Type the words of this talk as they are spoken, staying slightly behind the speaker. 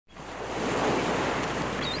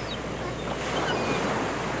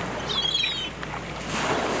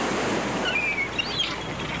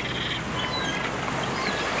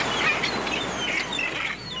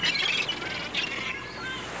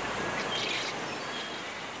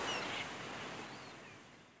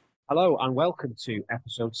Hello and welcome to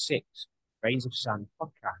episode 6, Grains of Sand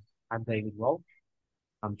podcast. I'm David Walsh.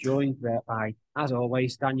 I'm joined by, as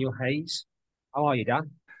always, Daniel Hayes. How are you,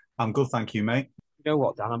 Dan? I'm good, thank you, mate. You know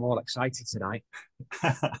what, Dan? I'm all excited tonight.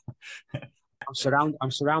 I'm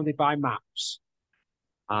surrounded by maps,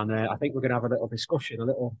 and I think we're going to have a little discussion, a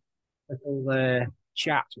little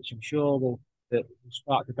chat, which I'm sure will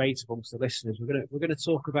spark debate amongst the listeners. We're going to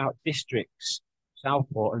talk about districts,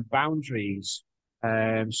 Southport, and boundaries.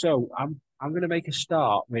 So I'm going to make a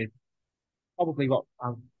start with probably what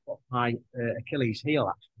my Achilles heel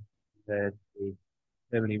actually, the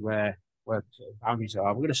Germany where sort of boundaries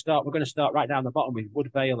are. We're going to start right down the bottom with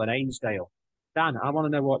Woodvale and Ainsdale. Dan, I want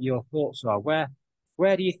to know what your thoughts are. Where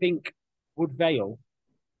do you think Woodvale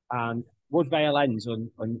and Woodvale ends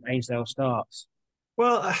and Ainsdale starts?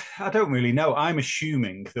 Well, I don't really know. I'm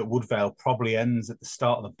assuming that Woodvale probably ends at the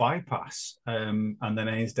start of the bypass, and then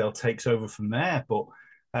Ainsdale takes over from there. But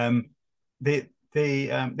the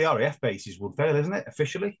the RAF base is Woodvale, isn't it,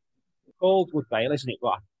 officially? Called Woodvale, isn't it?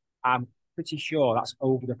 But I'm pretty sure that's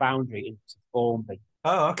over the boundary into Formby.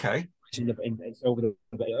 Oh, okay. It's over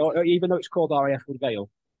even though it's called RAF Woodvale,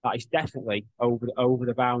 that is definitely over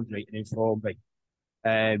the boundary and in Formby.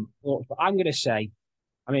 But I'm going to say,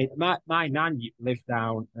 I mean, my nan lived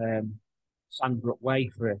down Sandbrook Way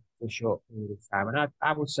for a short period of time, and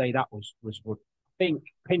I would say that was Wood. I think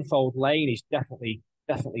Pinfold Lane is definitely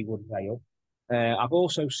Woodvale. I've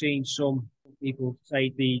also seen some people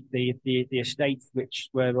say the estate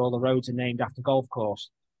where all the roads are named after golf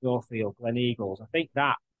course, Northfield, Glen Eagles. I think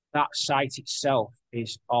that site itself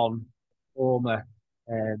is on former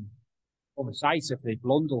former site of the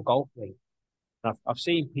Blundell Golf Links. I've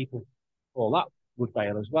seen people call that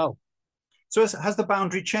Woodvale as well. So has the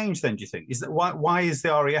boundary changed then, do you think? Is that why is the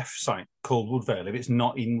RAF site called Woodvale if it's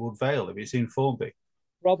not in Woodvale, if it's in Formby?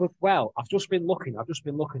 Robert, well, I've just been looking at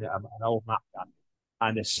an old map, Dan,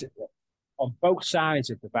 and on both sides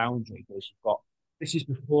of the boundary, you've got this is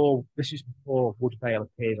before Woodvale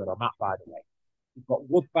appeared on a map, by the way. You've got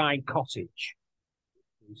Woodbine Cottage,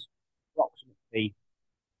 which is approximately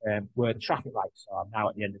where the traffic lights are now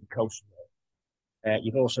at the end of the coast road.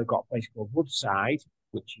 You've also got a place called Woodside,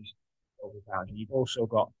 which is over the boundary. You've also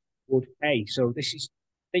got Wood A. So I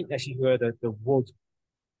think this is where the wood,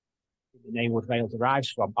 the name Woodvale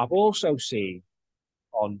derives from. I've also seen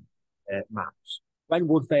on maps when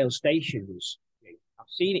Woodvale Station was. I've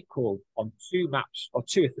seen it called on two maps, or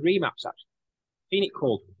two or three maps actually. I've seen it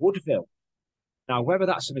called Woodville. Now, whether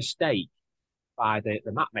that's a mistake by the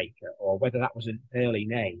map maker or whether that was an early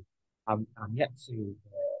name, I'm yet to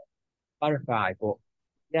clarify. But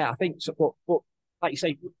yeah, I think so. But like you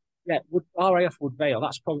say, yeah, RAF Woodvale.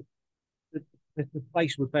 That's probably the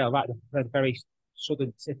place Woodvale, right, the very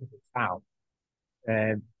southern tip of the town.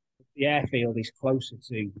 The airfield is closer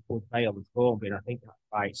to Woodvale than Thornbury, and I think that's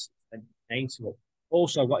why it's named to it.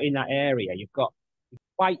 Also, what in that area you've got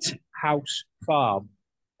White House Farm.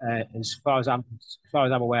 As far as I'm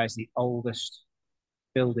aware, is the oldest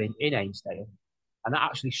building in Ainsdale, and that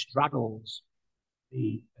actually straddles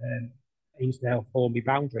the Ainsdale Formby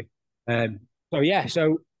boundary. So yeah,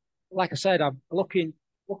 so like I said, I'm looking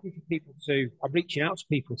for people to. I'm reaching out to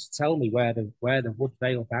people to tell me where the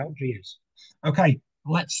Woodvale boundary is. Okay,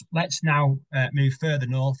 let's now move further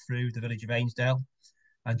north through the village of Ainsdale,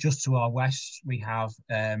 and just to our west we have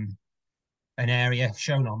an area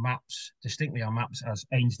shown on maps, distinctly on maps, as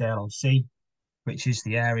Ainsdale on Sea, which is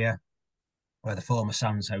the area where the former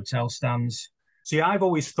Sands Hotel stands. See, I've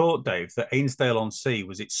always thought, Dave, that Ainsdale on Sea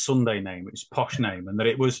was its Sunday name, its posh name, and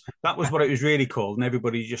that was what it was really called, and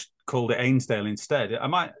everybody just called it Ainsdale instead.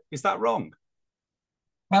 Is that wrong?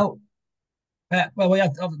 Well, we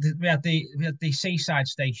had the seaside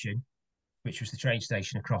station, which was the train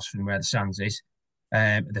station across from where the Sands is.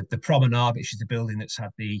 The promenade, which is the building that's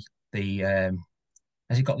had the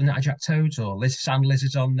has it got the Natterjack toads or sand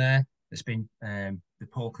lizards on there? There's been the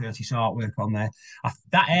Paul Curtis artwork on there.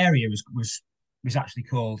 That area was actually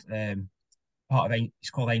called it's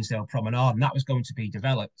called Ainsdale Promenade, and that was going to be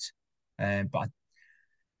developed. And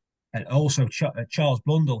also Charles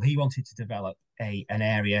Blundell, he wanted to develop a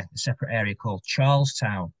separate area called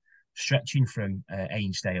Charlestown, stretching from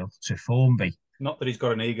Ainsdale to Formby. Not that he's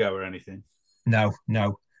got an ego or anything. No.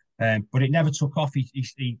 But it never took off. He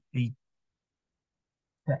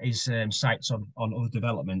set his sights on other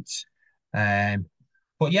developments.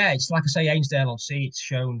 But yeah, it's like I say, Ainsdale on Sea. It's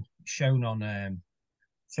shown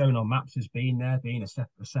on maps as being a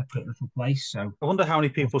separate little place. So I wonder how many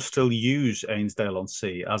people still use Ainsdale on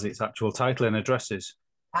Sea as its actual title and addresses.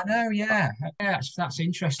 I know, yeah, that's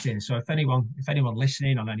interesting. So if anyone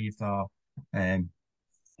listening on any of our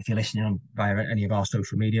if you're listening on via any of our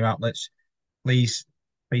social media outlets, please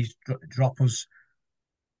drop us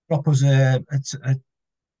let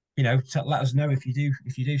us know if you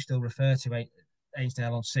do still refer to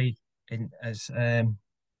Ainsdale on Sea in as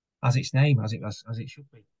its name, as it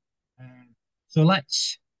should be. So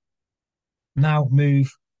let's now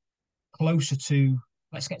move closer to.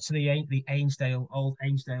 Let's get to the old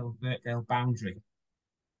Ainsdale Birkdale boundary,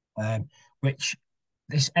 which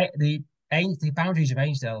the boundaries of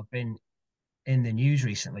Ainsdale have been in the news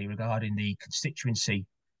recently regarding the constituency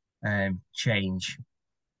change.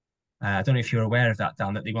 I don't know if you're aware of that,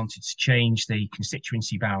 Dan, that they wanted to change the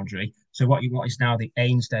constituency boundary. So what is now the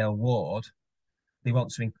Ainsdale ward, they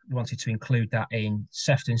wanted to include that in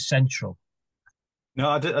Sefton Central. No,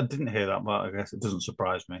 I didn't hear that, but I guess it doesn't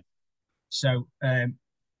surprise me. So I'm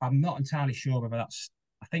not entirely sure whether I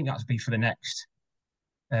think that's be for the next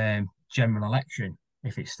general election,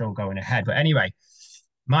 if it's still going ahead. But anyway,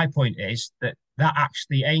 my point is that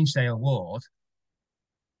actually Ainsdale ward,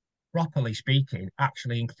 properly speaking,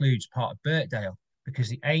 actually includes part of Birkdale, because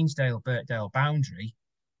the Ainsdale-Birkdale boundary,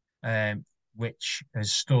 which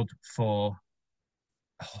has stood for,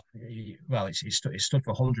 it's stood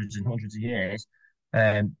for hundreds and hundreds of years.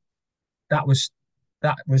 That was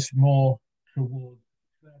more towards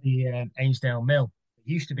the Ainsdale Mill. It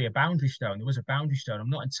used to be a boundary stone. There was a boundary stone. I'm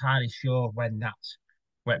not entirely sure when that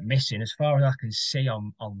went missing. As far as I can see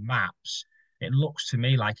on maps, it looks to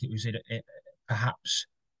me like it was perhaps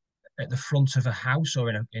at the front of a house,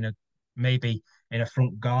 or maybe in a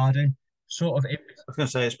front garden. Sort of. I was going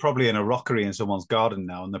to say it's probably in a rockery in someone's garden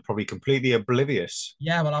now, and they're probably completely oblivious.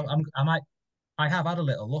 Yeah, well, I have had a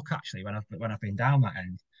little look actually when I've been down that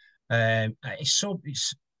end. It's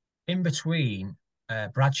in between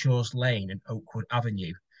Bradshaw's Lane and Oakwood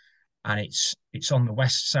Avenue, and it's on the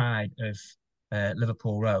west side of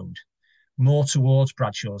Liverpool Road, more towards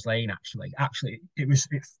Bradshaw's Lane. Actually,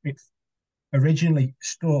 it originally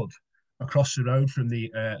stood across the road from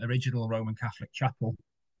the original Roman Catholic chapel,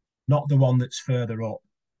 not the one that's further up,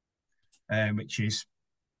 which is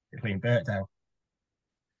between Birkdale.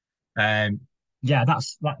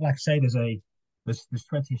 That's like I say, there's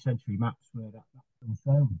 20th century maps where that's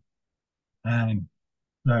shown.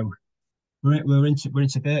 So we're into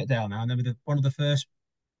Birkdale now, and then one of the first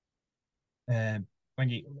when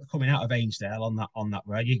you coming out of Ainsdale on that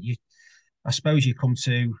road, I suppose you come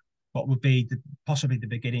to what would be possibly the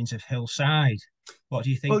beginnings of Hillside. What do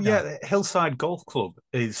you think? Well, yeah, Hillside Golf Club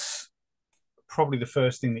is probably the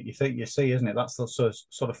first thing that you see, isn't it? That's the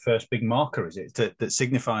sort of first big marker, is it, that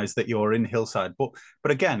signifies that you're in Hillside. But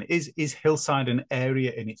again, is Hillside an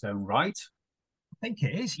area in its own right? I think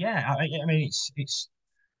it is. Yeah, I mean, it's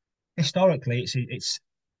historically it's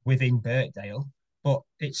within Birkdale, but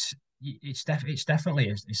it's definitely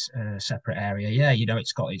a separate area. Yeah,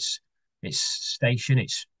 it's got its station.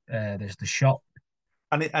 There's the shop.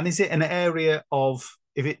 And is it an area of?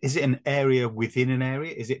 Is it an area within an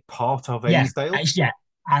area? Is it part of Ainsdale? It's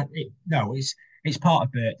part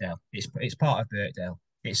of Birkdale. It's part of Birkdale.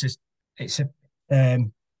 It's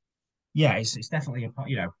definitely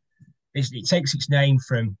it takes its name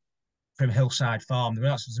from Hillside Farm. There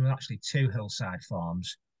were actually two Hillside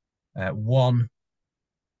farms. One,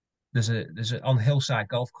 there's a on Hillside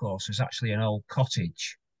Golf Course. There's actually an old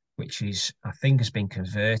cottage, which I think has been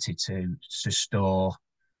converted to store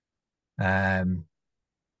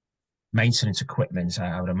maintenance equipment.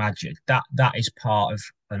 I would imagine that is part of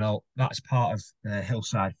the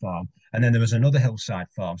Hillside Farm. And then there was another Hillside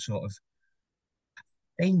Farm, sort of.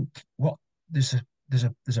 I think there's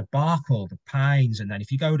a bar called the Pines, and then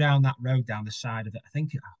if you go down that road down the side of it, I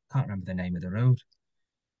can't remember the name of the road.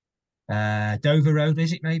 Dover Road,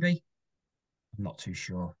 is it maybe? I'm not too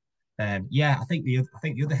sure. I think the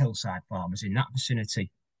other Hillside Farm is in that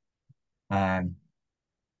vicinity.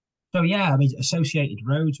 So yeah, I mean, associated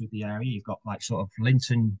roads with the area. You've got like sort of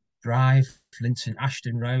Linton Drive, Linton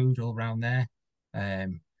Ashton Road, all around there.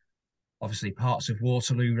 Obviously parts of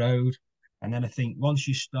Waterloo Road, and then I think once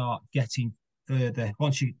you start getting further,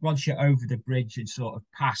 once you're over the bridge and sort of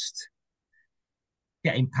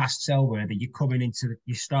getting past Selworthy,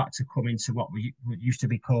 you start to come into what used to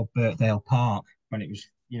be called Birkdale Park when it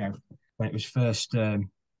was first in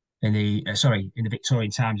the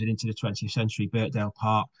Victorian times and into the 20th century. Birkdale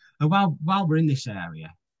Park. And while we're in this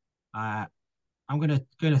area, I'm gonna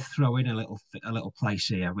throw in a little place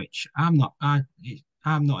here, which I'm not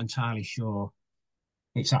entirely sure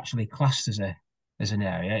it's actually classed as an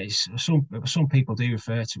area. It's some people do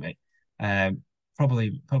refer to it,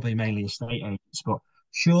 probably mainly estate agents, but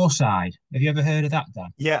Shoreside. Have you ever heard of that,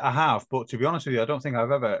 Dan? Yeah, I have. But to be honest with you, I don't think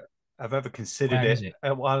I've ever I've ever considered Where is it.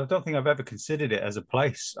 it? Well, I don't think I've ever considered it as a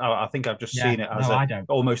place. I think I've just Yeah, seen it as no, a I don't.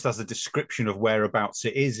 almost as a description of whereabouts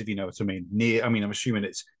it is, if you know what I mean. Near, I mean, I'm assuming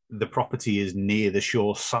it's the property is near the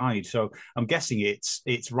shore side, so I'm guessing it's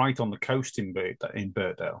right on the coast in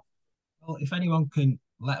Birkdale. Well, if anyone can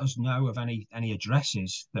let us know of any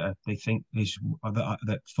addresses that they think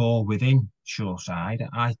that fall within Shoreside,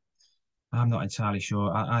 I'm not entirely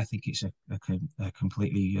sure. I think it's a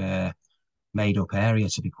completely made up area,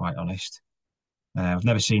 to be quite honest. I've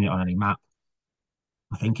never seen it on any map.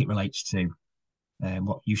 I think it relates to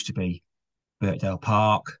what used to be Birkdale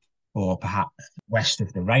Park, or perhaps west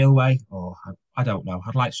of the railway, or I don't know.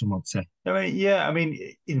 I'd like someone to. I mean, yeah, I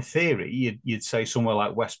mean, in theory, you'd say somewhere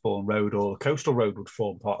like Westbourne Road or the Coastal Road would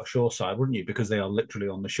form part of Shoreside, wouldn't you? Because they are literally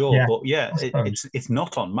on the shore. Yeah, But yeah, I suppose. it's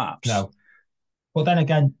not on maps. No, but then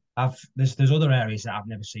again, there's other areas that I've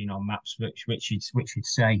never seen on maps, which you'd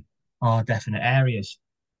say are definite areas.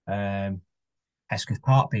 Um, Hesketh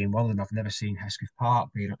Park being one of them. I've never seen Hesketh Park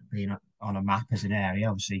being on a map as an area.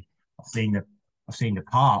 Obviously, I've seen the I've seen the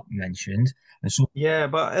park mentioned, and so Yeah,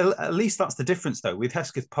 but at least that's the difference, though. With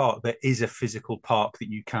Hesketh Park, there is a physical park that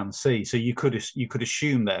you can see, so you could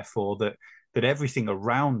assume, therefore, that everything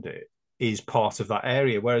around it is part of that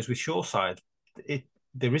area. Whereas with Shoreside,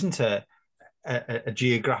 there isn't a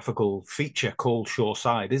geographical feature called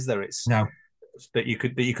Shoreside, is there? It's no, that you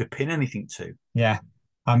could pin anything to. yeah.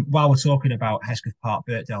 While we're talking about Hesketh Park,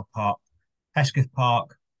 Birkdale Park, Hesketh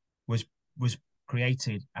Park was was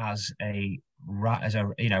created as a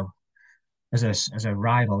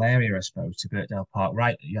rival area, I suppose, to Birkdale Park.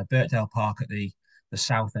 Right, you had Birkdale Park at the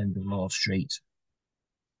south end of Lord Street,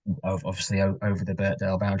 obviously over the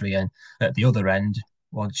Birkdale boundary, and at the other end,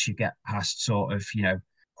 once you get past sort of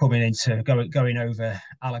coming into going over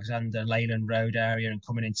Alexander Leyland Road area and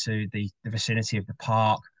coming into the vicinity of the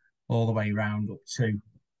park, all the way round up to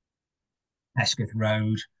Hesketh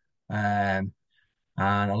Road, um,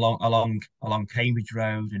 and along Cambridge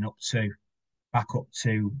Road and up to back up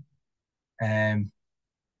to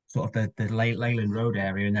sort of the Leyland Road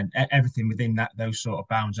area, and then everything within those sort of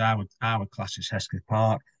bounds, I would class as Hesketh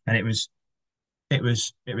Park, and it was a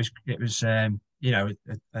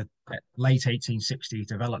late 1860s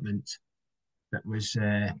development that was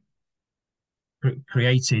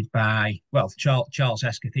created by, well, Charles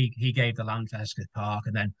Hesketh. He gave the land for Hesketh Park,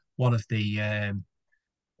 and then one of the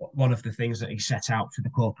things that he set out for the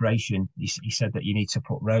corporation, he said that you need to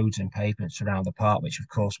put roads and pavements around the park, which of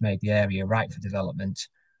course made the area right for development,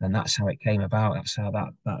 and that's how it came about. That's how that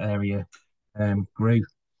area grew.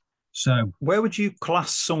 So Where would you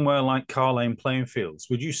class somewhere like Carr Lane playing fields?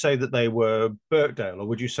 Would you say that they were Birkdale, or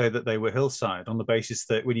would you say that they were Hillside, on the basis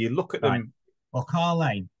that when you look at right, them, well, Carr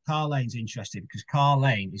Lane's interesting because Carr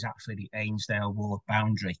Lane is actually the Ainsdale Ward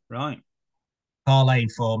boundary. right? Carr Lane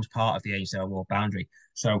forms part of the Ainsdale Ward boundary.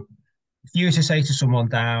 So if you were to say to someone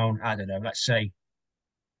down, I don't know, let's say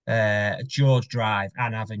George Drive,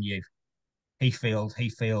 Ann Avenue, Heathfield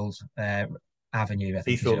Avenue, I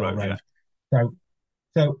think is it, Heathfield or Road, road. yeah.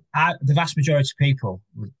 So the vast majority of people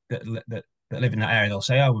that live in that area, they'll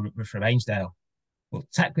say, "Oh, we're from Ainsdale." Well,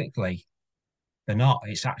 technically, they're not.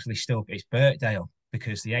 It's Birkdale,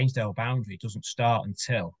 because the Ainsdale boundary doesn't start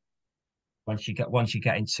until once you get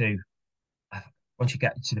into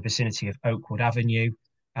the vicinity of Oakwood Avenue,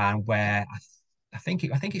 and where I think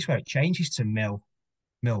it's where it changes to Mill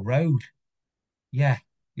Road. Yeah,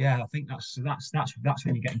 yeah. I think that's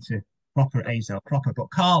when you get into proper Ainsdale proper. But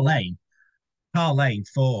Carr Lane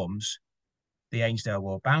forms the Ainsdale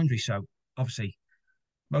Ward boundary. So obviously,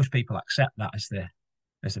 most people accept that as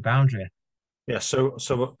the boundary. Yeah, so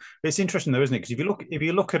it's interesting though, isn't it? Because if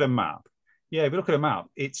you look at a map, yeah, if you look at a map,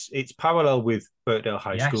 it's parallel with Birkdale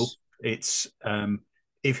High School. Yes. It's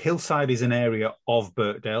if Hillside is an area of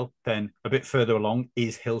Birkdale, then a bit further along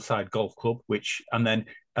is Hillside Golf Club, and then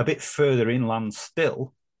a bit further inland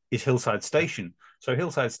still is Hillside Station. So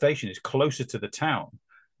Hillside Station is closer to the town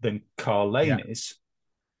than Carr Yeah. Lane is,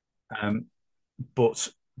 um, but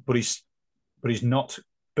but he's not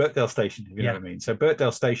Birkdale Station, if you know Yeah. what I mean. So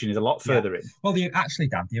Birkdale Station is a lot Yeah. further in. Well, Dan,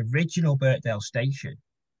 the original Birkdale station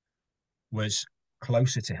was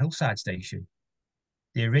closer to Hillside Station.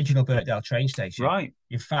 The original Birkdale train station. Right.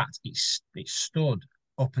 In fact, it stood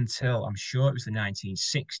up until, I'm sure it was the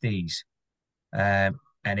 1960s, and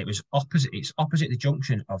it was opposite. It's opposite the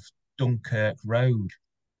junction of Dunkirk Road,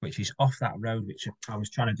 which is off that road which I was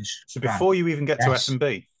trying to So describe. before you even get to Yes,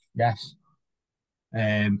 F&B, yes.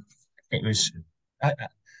 It was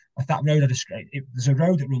that road I described. There's a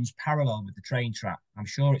road that runs parallel with the train track. I'm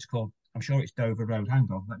sure it's Dover Road. Hang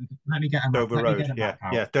on, let me get a map. Dover Let me Road. get a Yeah, map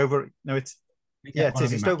out. yeah, Dover. No, it's Let me yeah, get it one of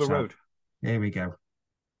is. my It's Dover maps out. Road. Here we go.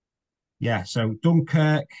 Yeah, so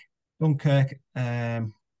Dunkirk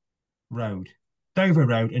Road, Dover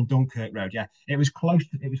Road, and Dunkirk Road. Yeah, it was close.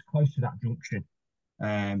 It was close to that junction.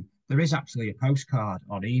 There is actually a postcard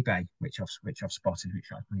on eBay which I've spotted,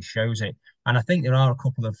 which actually shows it. And I think there are a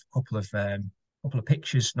couple of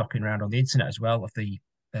pictures knocking around on the internet as well of the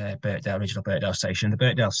original Birkdale station. The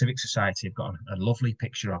Birkdale Civic Society have got a lovely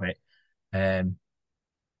picture of it. I'm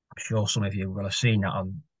sure some of you will have seen that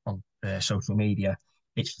on social media.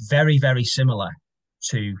 It's very, very similar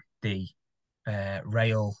to the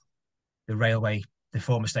rail, the railway, the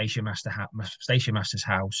former station master's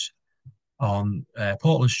house on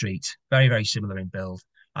Portland Street. Very, very similar in build,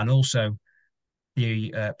 and also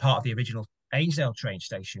the part of the original Ainsdale train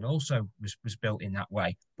station also was built in that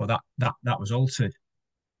way, but that was altered.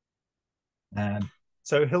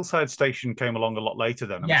 So Hillside Station came along a lot later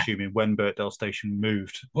then, I'm Yeah. assuming, when Birkdale Station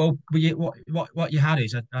moved. Well, what you had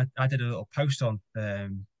is I did a little post on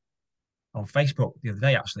Facebook the other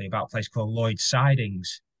day actually about a place called Lloyd's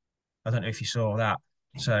Sidings. I don't know if you saw that.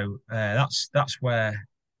 So that's where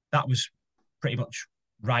that was pretty much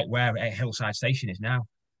right where Hillside Station is now.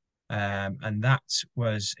 And that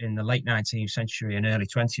was in the late 19th century and early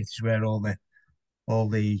 20th is where all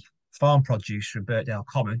the farm produce from Birkdale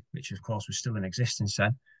Common, which of course was still in existence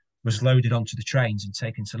then, was loaded onto the trains and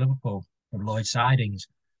taken to Liverpool from Lloyd Sidings.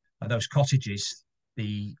 And those cottages,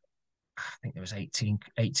 I think there was 18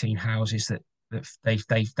 houses that they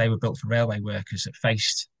were built for railway workers that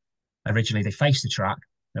originally they faced the track.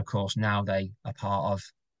 And of course now they are part of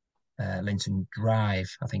Linton Drive,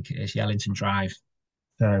 I think it is. Yeah, Linton Drive.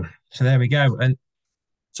 So there we go. And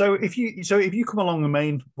so if you come along the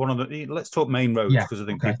main let's talk main roads, yeah, because I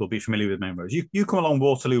think okay. people will be familiar with main roads. You come along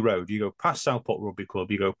Waterloo Road, you go past Southport Rugby Club,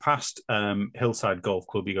 you go past Hillside Golf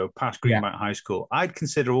Club, you go past Greenbank High School. I'd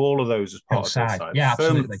consider all of those as part of Hillside. Yeah,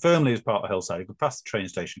 absolutely. Firmly as part of Hillside. You go past the train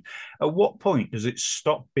station. At what point does it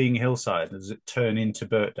stop being Hillside? Does it turn into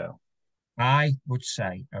Birkdale? I would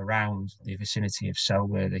say around the vicinity of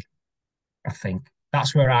Selworthy. I think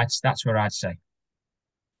that's where I'd say.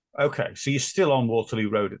 Okay, so you're still on Waterloo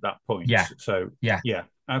Road at that point. Yeah. So yeah.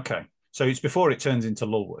 Okay, so it's before it turns into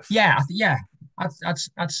Lulworth. Yeah, I'd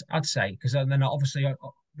say, because then obviously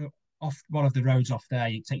off one of the roads off there,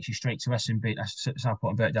 it takes you straight to S&B,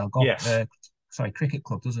 Southport and Birkdale Golf. Yes. Cricket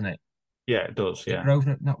Club, doesn't it? Yeah, it does. Yeah.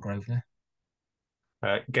 Grosvenor, not Grosvenor.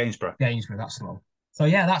 Gainsborough. That's the one. So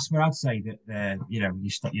yeah, that's where I'd say that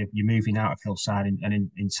you're moving out of Hillside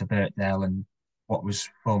and into Birkdale and what was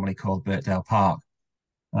formerly called Birkdale Park.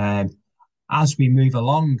 As we move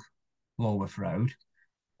along Lulworth Road,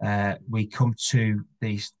 we come to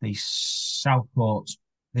the Southport,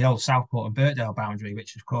 the old Southport and Birkdale boundary,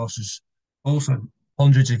 which of course is also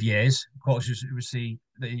hundreds of years. Of course, it was the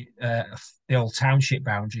old township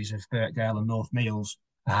boundaries of Birkdale and North Meals,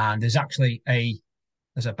 and there's actually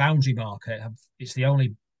there's a boundary marker. There's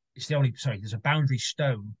a boundary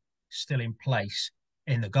stone still in place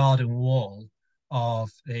in the garden wall of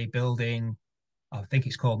the building. I think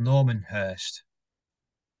it's called Normanhurst.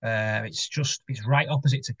 It's right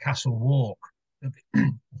opposite to Castle Walk.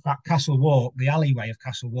 That Castle Walk, the alleyway of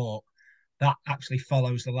Castle Walk, that actually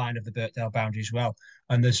follows the line of the Birkdale boundary as well.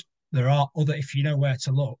 And there are other, if you know where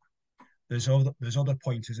to look, there's other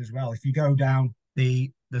pointers as well. If you go down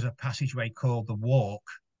there's a passageway called the Walk.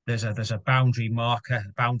 There's a boundary marker.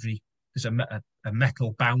 There's a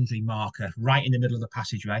metal boundary marker right in the middle of the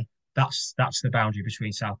passageway. That's the boundary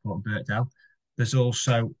between Southport and Birkdale. There's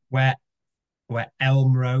also where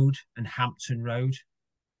Elm Road and Hampton Road,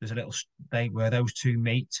 there's a little where those two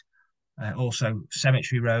meet. Also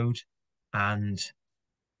Cemetery Road and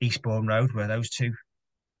Eastbourne Road, where those two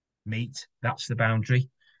meet. That's the boundary.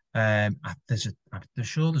 I'm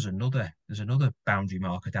sure there's another boundary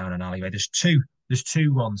marker down an alleyway. There's two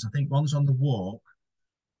ones. I think one's on the Walk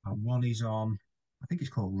and one is on, I think it's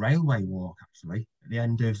called Railway Walk, actually, at the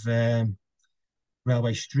end of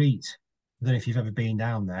Railway Street. I don't know if you've ever been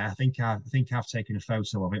down there. I think I've taken a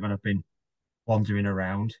photo of it when I've been wandering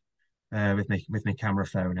around with my camera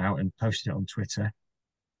phone out and posted it on Twitter.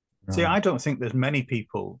 See, I don't think there's many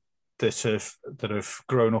people that have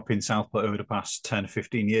grown up in Southport over the past 10,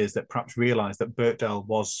 15 years that perhaps realise that Birkdale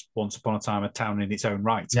was once upon a time a town in its own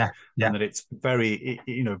right. Yeah. And that it's very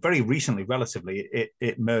recently, relatively,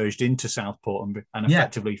 it merged into Southport and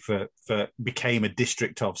effectively became a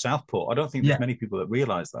district of Southport. I don't think there's many people that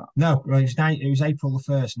realise that. No, it was April the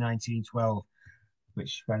 1st, 1912,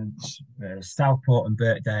 which when Southport and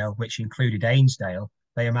Birkdale, which included Ainsdale,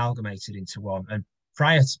 they amalgamated into one. And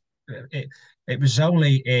prior to it was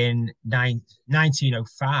only in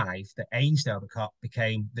 1905 that Ainsdale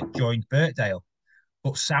joined Birkdale.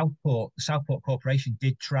 But the Southport Corporation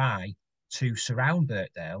did try to surround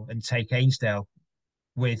Birkdale and take Ainsdale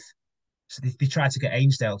with. So they tried to get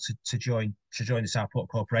Ainsdale to join the Southport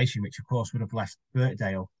Corporation, which of course would have left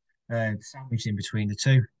Birkdale sandwiched in between the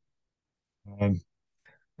two.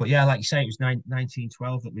 But yeah, like you say, it was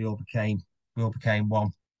 1912 that we all became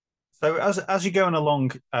one. So as you're going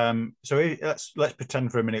along, let's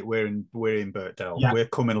pretend for a minute we're in Birkdale. Yeah. We're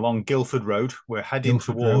coming along Guildford Road. We're heading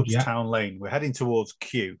towards Town Lane. We're heading towards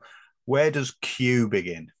Kew. Where does Kew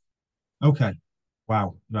begin? Okay.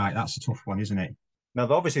 Wow. Right. That's a tough one, isn't it? Now,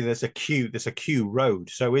 obviously, there's a Kew Road.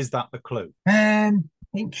 So is that the clue? I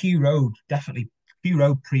think Kew Road definitely. Kew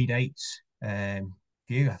Road predates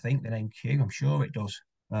Kew. I think the name Kew. I'm sure it does.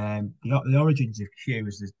 The origins of Kew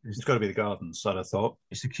is it's got to be the gardens. I'd have thought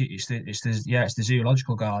it's the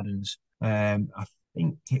zoological gardens. I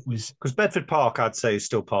think it was because Bedford Park, I'd say, is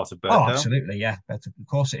still part of Birkdale. Oh, absolutely, yeah. Of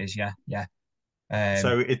course, it is. Yeah.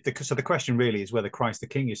 So the question really is whether Christ the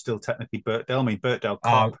King is still technically Birkdale. I mean, Birkdale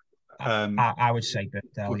Cop. I would say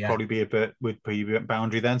Birkdale would probably be a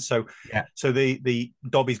boundary then. So yeah. So the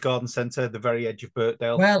Dobbies Garden Centre, the very edge of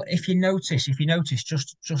Birkdale. Well, if you notice,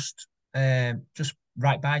 just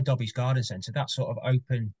right by Dobbies Garden Centre, that sort of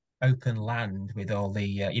open land with all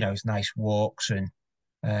the it's nice walks and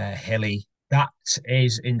hilly. That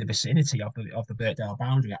is in the vicinity of the Birkdale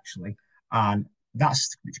boundary actually, and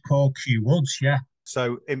it's called Kew Woods. Yeah.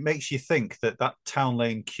 So it makes you think that Town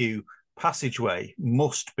Lane Kew passageway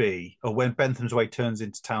must be, or when Bentham's Way turns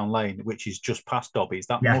into Town Lane, which is just past Dobbies,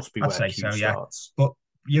 that must be where Kew starts. But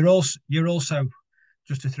you're also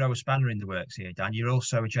just to throw a spanner in the works here, Dan. You're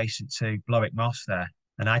also adjacent to Blowick Moss there,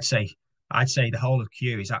 and I'd say the whole of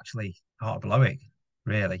Kew is actually part of Blowick,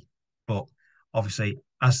 really. But obviously,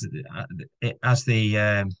 it had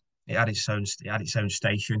its own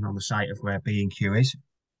station on the site of where B&Q is.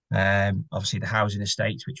 Obviously, the housing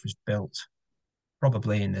estate, which was built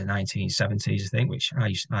probably in the 1970s, I think, which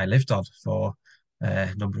I lived on for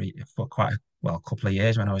quite a couple of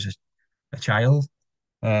years when I was a child.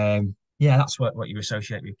 That's what you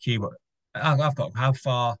associate with Kew. But I've got how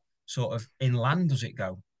far sort of inland does it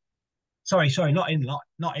go? Sorry, not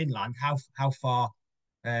inland. How far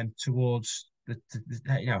towards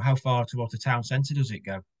how far towards the town centre does it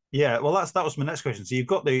go? Yeah, well, that was my next question. So you've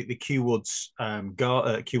got the Kew Woods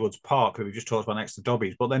Kew Woods Park that we just talked about next to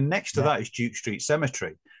Dobbies, but then next to that is Duke Street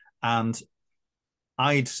Cemetery, and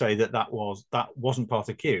I'd say that wasn't part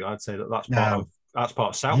of Kew. I'd say that's part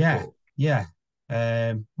of Southport. Yeah.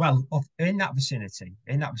 Well, in that vicinity,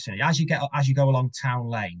 as you go along Town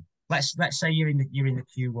Lane, let's say you're in the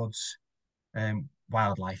Kew Woods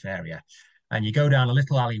wildlife area, and you go down a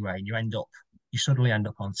little alleyway, and you suddenly end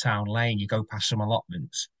up on Town Lane. You go past some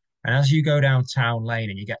allotments, and as you go down Town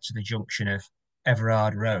Lane and you get to the junction of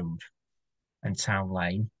Everard Road and Town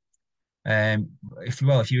Lane, if you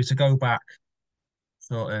were to go back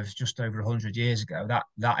sort of just over 100 years ago, that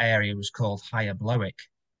area was called Higher Blowick.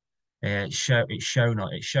 It's shown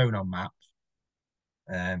on maps.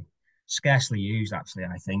 Scarcely used actually,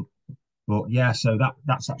 I think. But yeah, so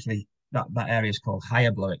that's actually that area is called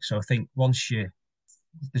Higher Blowick. So I think once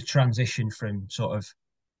the transition from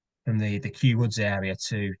the Kew Woods area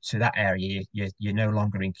to that area, you're no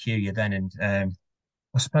longer in Kew. You're then in I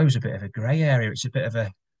suppose a bit of a grey area. It's a bit of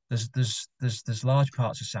a there's large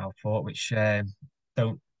parts of Southport which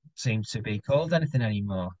don't seem to be called anything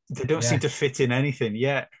anymore. They don't seem to fit in anything.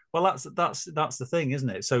 Yeah. Well, that's the thing, isn't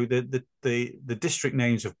it? So the district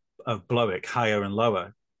names of Blowick, higher and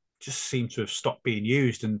lower, just seem to have stopped being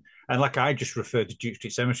used. And like I just referred to Duke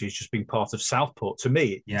Street Cemetery as just being part of Southport. To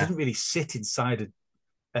me, it doesn't really sit inside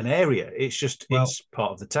an area. It's just it's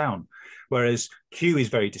part of the town. Whereas Kew is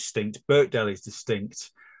very distinct. Birkdale is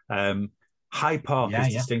distinct. Hyde Park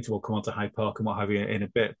is distinct. We'll come on to Hyde Park and what have you in a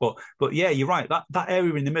bit. But yeah, you're right. That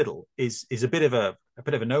area in the middle is a bit of a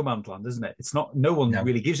no man's land, isn't it? It's not. No one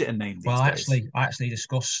really gives it a name. I actually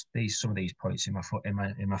discuss some of these points in my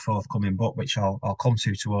forthcoming book, which I'll come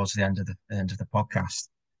to towards the end of the podcast.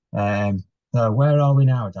 So where are we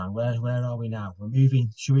now, Dan? Where are we now? We're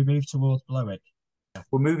moving. Should we move towards Blowick?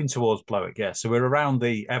 We're moving towards Blowick. Yeah. So we're around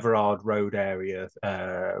the Everard Road area.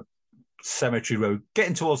 Cemetery Road,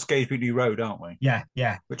 getting towards Scarisbury New Road, aren't we? Yeah.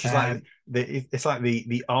 Which is it's like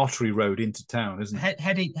the artery road into town, isn't it?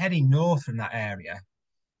 Heading north from that area,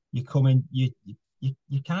 you kind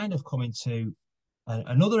of come into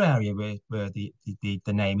another area where the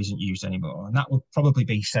name isn't used anymore, and that would probably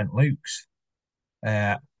be St Luke's.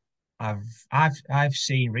 I've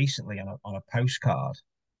seen recently on a postcard,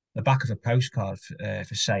 the back of a postcard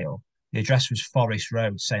for sale. The address was Forest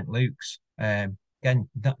Road, St Luke's. Again,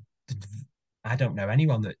 I don't know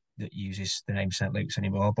anyone that uses the name St Luke's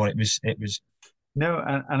anymore, but it was No,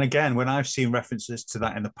 and again, when I've seen references to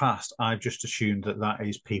that in the past, I've just assumed that that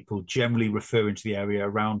is people generally referring to the area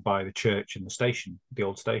around by the church and the station, the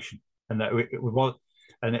old station, and that it was,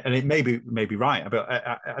 and it may be right, but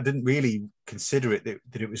I didn't really consider it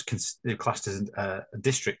that it was classed as a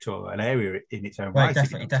district or an area in its own Well, right.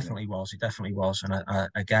 it definitely was. It definitely was. And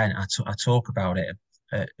again, I talk about it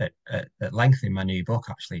at length in my new book,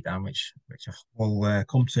 actually, Dan, which I will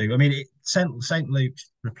come to. I mean, St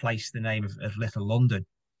Luke's replaced the name of Little London,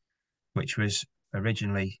 which was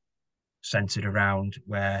originally centered around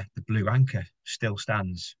where the Blue Anchor still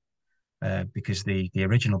stands, because the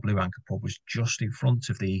original Blue Anchor pub was just in front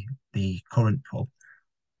of the current pub.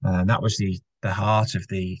 That was the heart of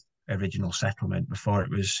the original settlement before it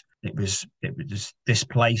was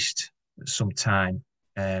displaced some time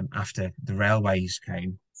after the railways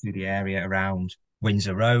came to the area around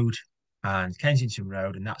Windsor Road and Kensington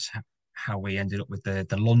Road, and that's how we ended up with the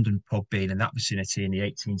London pub being in that vicinity in the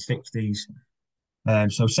 1860s.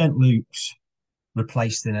 So St Luke's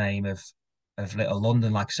replaced the name of Little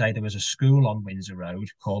London. Like I say, there was a school on Windsor Road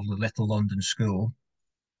called the Little London School.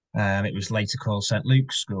 It was later called St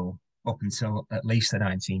Luke's School up until at least the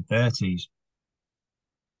 1930s.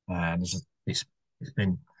 It's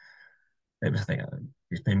been I think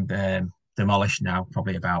it's been demolished now,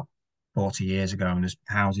 probably about 40 years ago, and there's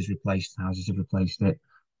houses have replaced it.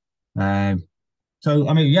 So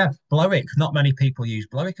I mean, yeah, Blowick. Not many people use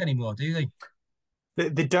Blowick anymore, do they?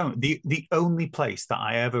 They don't. The only place that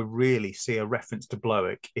I ever really see a reference to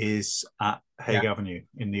Blowick is at Hague Avenue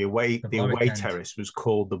in the away terrace was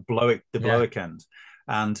called the Blowick End,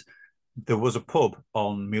 and there was a pub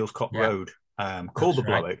on Mealscott Road called the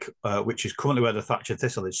Blowick, which is currently where the Thatcher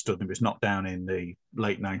Thistle stood and was knocked down in the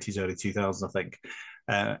late 90s, early 2000s, I think.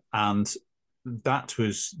 And that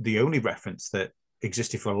was the only reference that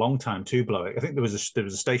existed for a long time to Blowick. I think there was a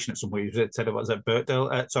station at some point. You said it was at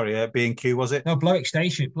Birkdale. B&Q, was it? No, Blowick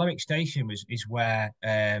Station. Blowick Station is where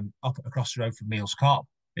up across the road from Mealscott.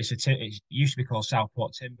 It used to be called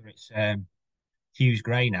Southport Timber. It's Hughes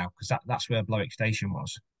Grey now because that's where Blowick Station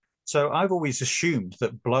was. So I've always assumed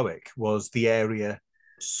that Blowick was the area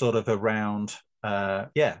sort of around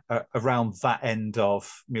around that end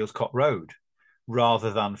of Mealscott Road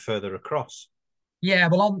rather than further across. Yeah,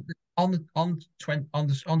 well, on some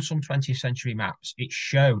 20th century maps,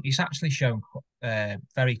 it's actually shown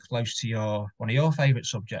very close to one of your favourite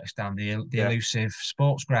subjects, Dan, the elusive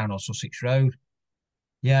sports ground on Sussex Road.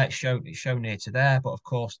 Yeah, it's shown near to there, but of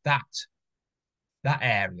course that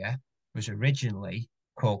area was originally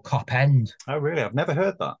called Cop End. Oh, really? I've never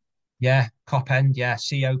heard that. Yeah, Cop End, yeah,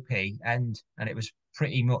 COP End, and it was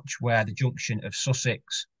pretty much where the junction of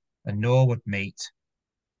Sussex and Norwood meet.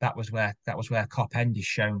 That was where Cop End is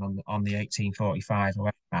shown on the 1845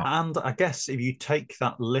 map. And I guess if you take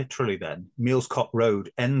that literally, then Mealscott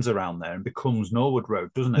Road ends around there and becomes Norwood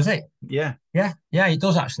Road, doesn't it? Does it? Yeah. Yeah, it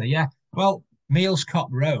does actually. Yeah. Well, Mealscott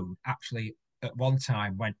Road actually at one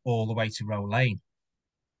time went all the way to Row Lane.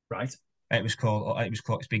 Right. It's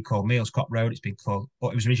been called Mealscott Road.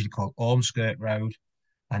 It was originally called Ormskirk Road,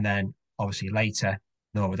 and then obviously later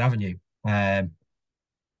Norwood Avenue.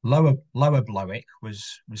 Lower Blowick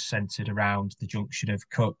was centred around the junction of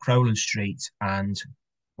Crowland Street and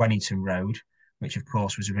Wennington Road, which of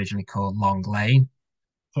course was originally called Long Lane.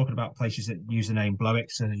 Talking about places that use the name Blowick,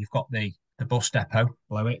 so you've got the bus depot,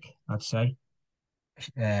 Blowick, I'd say.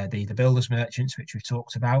 The builders merchants, which we've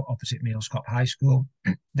talked about, opposite Mealscott High School,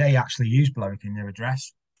 they actually use Blowick in their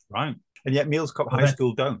address. Right. And yet Mealscott High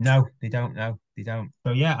School don't. No, they don't. No, they don't.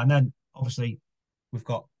 So yeah, and then obviously we've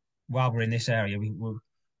got, while we're in this area, we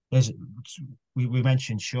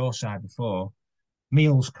mentioned Shoreside before,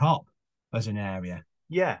 Mealscott as an area.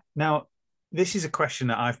 Yeah. Now, this is a question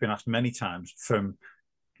that I've been asked many times from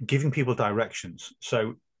giving people directions.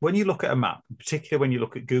 So when you look at a map, particularly when you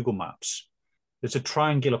look at Google Maps, there's a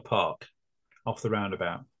triangular park off the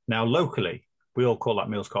roundabout. Now, locally, we all call that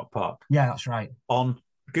Mealscott Park. Yeah, that's right. On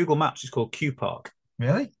Google Maps, it's called Q Park.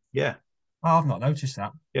 Really? Yeah. Oh, I've not noticed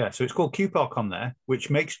that. Yeah, so it's called Q Park on there, which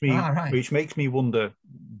makes me wonder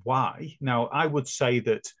why. Now, I would say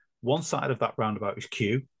that one side of that roundabout is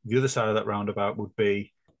Q, the other side of that roundabout would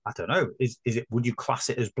be, I don't know, is it? Would you class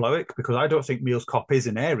it as Blowick? Because I don't think Mealscott is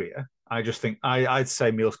an area. I just think I'd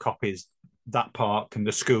say Mealscott is that park and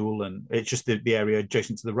the school, and it's just the area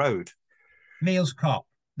adjacent to the road. Mealscott,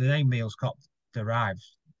 the name Mealscott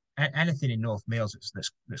derives anything in North Meals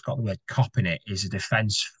that's got the word cop in it is a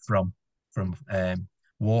defence from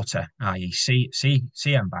water, i.e. sea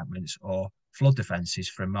embankments or flood defences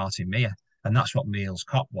from Martin Mere, and that's what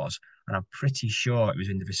Mealscott was. And I'm pretty sure it was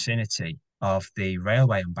in the vicinity of the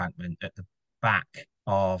railway embankment at the back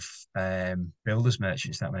of builders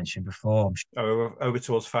merchants that I mentioned before. Over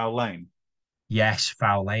towards Fowl Lane. Yes,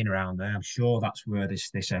 Fowl Lane around there. I'm sure that's where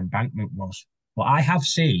this embankment was. But I have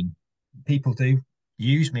seen people do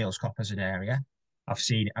use Meals Cop as an area.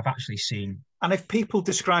 I've actually seen. And if people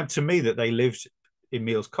described to me that they lived in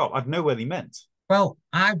Meals Cop, I'd know where they meant. Well,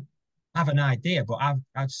 I have an idea, but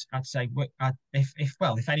I'd say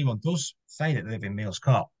if anyone does say that they live in Meals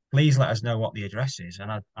Cop, please let us know what the address is,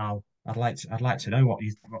 and I'd like to know what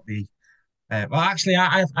the well, actually,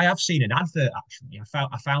 I have seen an advert. Actually,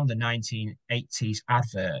 I found a 1980s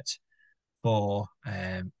advert for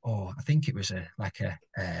I think it was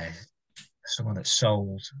someone that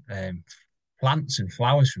sold plants and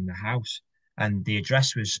flowers from the house, and the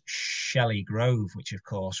address was Shelley Grove, which of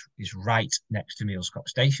course is right next to Meals Cop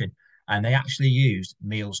Station, and they actually used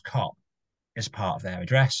Meals Cop as part of their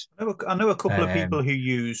address. I know a couple of people who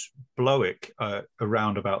use Blowick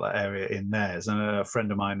around about that area in theirs. And a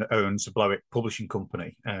friend of mine owns a Blowick publishing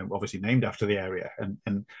company, obviously named after the area.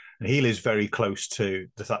 And he lives very close to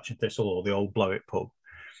the Thatch and Thistle or the old Blowick pub.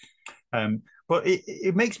 But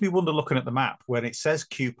it makes me wonder, looking at the map, when it says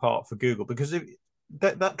Kew Park for Google, because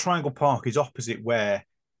that Triangle Park is opposite where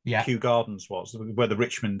Kew Gardens was, where the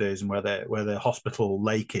Richmond is and where the hospital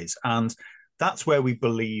lake is. And that's where we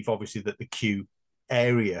believe, obviously, that the Kew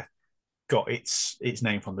area got its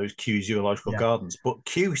name from, those Kew Zoological Gardens. But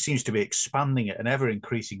Kew seems to be expanding at an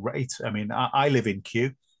ever-increasing rate. I mean, I live in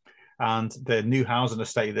Kew, and the new housing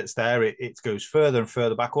estate that's there, it goes further and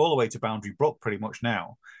further back, all the way to Boundary Brook pretty much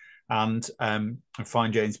now, and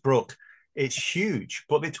Fine James Brook. It's huge,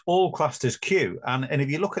 but it's all classed as Kew. And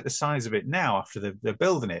if you look at the size of it now, after they're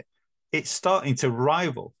building it, it's starting to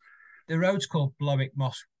rival. The road's called Blowick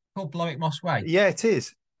Moss Way. Yeah, it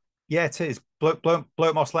is. Yeah, it is.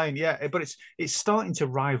 Blowick Moss Lane. Yeah, but it's starting to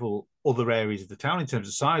rival other areas of the town in terms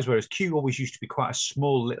of size, whereas Kew always used to be quite a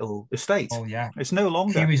small little estate. Oh yeah, it's no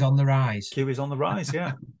longer. Kew is on the rise. Kew is on the rise.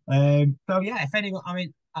 Yeah. So yeah, if anyone, I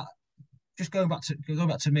mean, just going back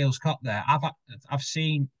to Meals Cop there, I've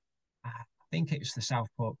seen, I think it was the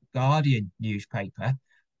Southport Guardian newspaper,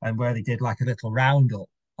 and where they did like a little roundup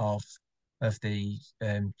of the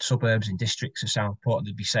suburbs and districts of Southport, and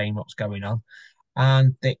they'd be saying what's going on.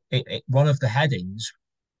 And one of the headings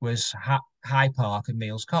was High Park and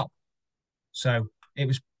Meals Cop. So it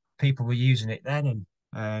was, people were using it then,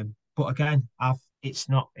 and but again, it's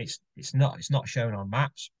not shown on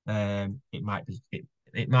maps. It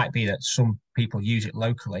might be that some people use it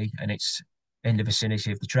locally and it's in the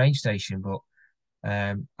vicinity of the train station, but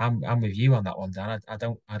I'm with you on that one, Dan. I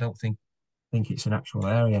don't think it's an actual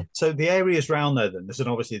area. So the areas around there, then, there's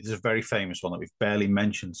a very famous one that we've barely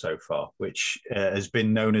mentioned so far, which has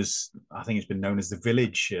been known as, I think it's been known as the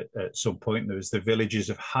village at some point. There was the villages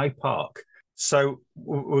of High Park. So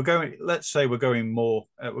let's say we're going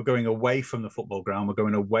away from the football ground. We're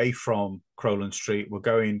going away from Crowland Street. We're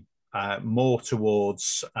going more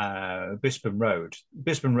towards Bisburn Road.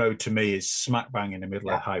 Bisburn Road to me is smack bang in the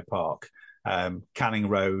middle of High Park. Canning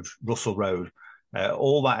Road, Russell Road.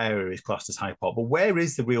 All that area is classed as High Park. But where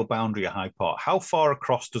is the real boundary of High Park? How far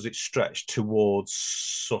across does it stretch towards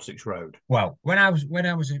Sussex Road? Well, when I was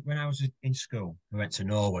in school, we went to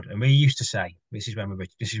Norwood, and we used to say, this is when we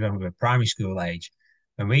were primary school age,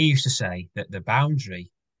 and we used to say that the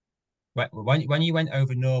boundary, when you went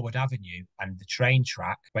over Norwood Avenue and the train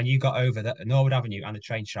track, when you got over the Norwood Avenue and the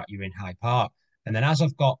train track, you were in High Park. And then as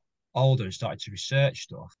I've got older and started to research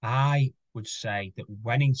stuff, I would say that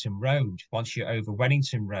Wennington Road, once you're over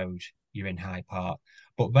Wennington Road, you're in High Park.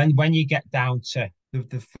 But when you get down to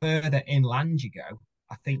the further inland you go,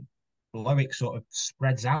 I think Blowick sort of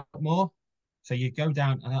spreads out more. So you go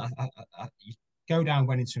down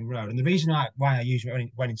Wennington Road, and the reason why I use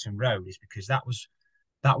Wennington Road is because that was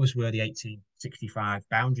where the 1865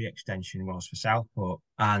 boundary extension was for Southport,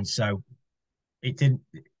 and so it didn't.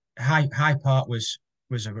 High Park was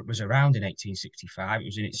around in 1865. It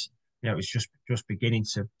was in its, it was just beginning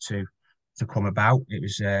to come about. It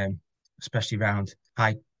was especially around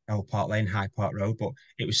Old Park Lane, High Park Road, but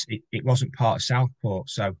it wasn't part of Southport,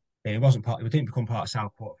 so it didn't become part of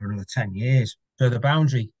Southport for another 10 years. So the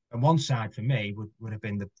boundary on one side for me would have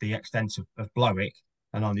been the extent of Blowick,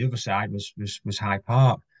 and on the other side was High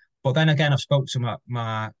Park. But then again, I've spoke to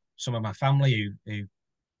some of my family who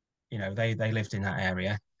they lived in that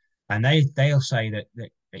area, and they'll say that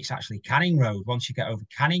it's actually Canning Road. Once you get over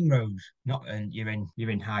Canning Road, you're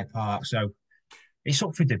in High Park. So it's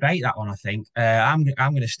up for debate, that one. I think I'm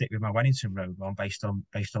going to stick with my Wennington Road one based on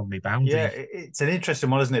my boundary. Yeah, it's an interesting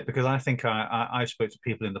one, isn't it? Because I think I've spoke to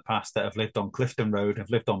people in the past that have lived on Clifton Road, have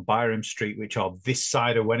lived on Byram Street, which are this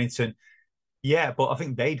side of Wennington. Yeah, but I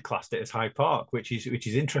think they'd classed it as Hyde Park, which is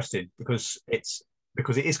interesting because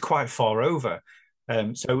it is quite far over.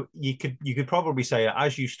 So you could probably say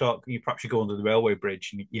as you perhaps you go under the railway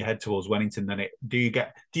bridge and you head towards Wellington. Then do you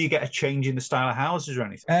get a change in the style of houses or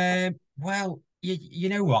anything? Well, you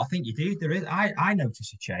know what? I think you do. There is. I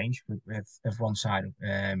notice a change of one side.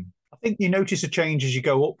 I think you notice a change as you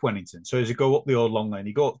go up Wellington. So as you go up the old long lane,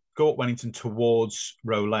 you go up Wellington towards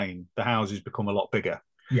Row Lane, the houses become a lot bigger.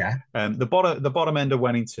 Yeah. The bottom end of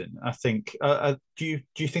Wellington, I think. Do you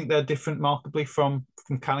think they're different markedly from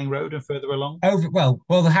Canning Road and further along? Well,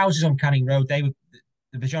 the houses on Canning Road, the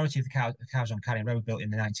majority of the houses on Canning Road built in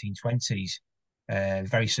the 1920s.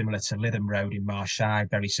 Very similar to Lytham Road in Marshside,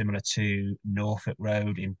 very similar to Norfolk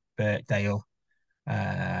Road in Birkdale.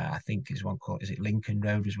 I think is one called, is it Lincoln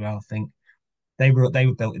Road as well? I think they were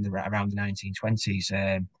built in around the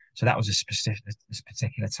 1920s. So that was a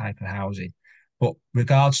particular type of housing. But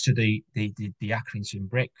regards to the Accrington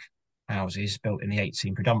brick houses built in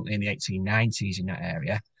predominantly in the 1890s in that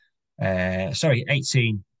area. Sorry,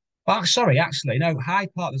 18. Oh, sorry, actually, no.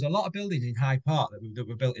 Hyde Park. There's a lot of buildings in Hyde Park that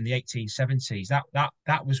were built in the 1870s. That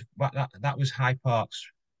was Hyde Park's.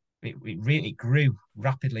 It really grew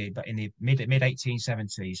rapidly, but in the mid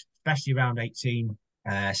 1870s, especially around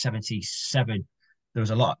 1877, there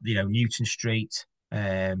was a lot. Newton Street,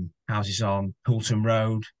 houses on Poulton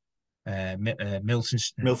Road, Milton Milton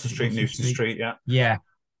Street, Milton Newton Street. Street, yeah. Yeah,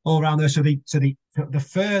 all around there. So the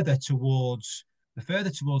further towards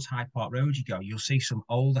Hyde Park Road you go, you'll see some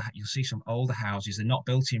older houses. They're not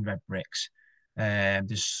built in red bricks.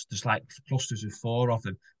 There's like clusters of four of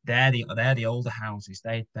them. They're the older houses.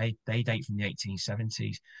 They date from the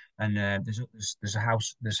 1870s. And there's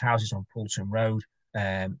houses on Poulton Road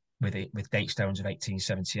with date stones of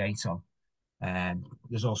 1878 on.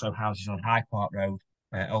 There's also houses on Hyde Park Road,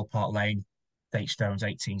 Old Park Lane, date stones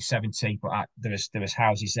 1870. But there was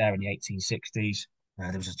houses there in the 1860s.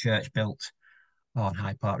 There was a church built on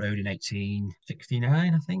Hyde Park Road in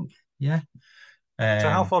 1869, I think. Yeah. So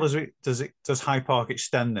how Um, far does Hyde Park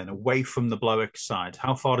extend then away from the Blowick side?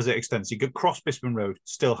 How far does it extend? So you go cross Bisburn Road,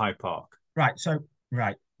 still Hyde Park. right.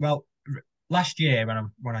 Right. Well, last year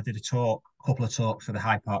when I did a couple of talks for the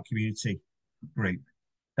Hyde Park community group,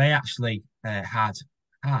 they actually had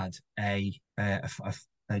an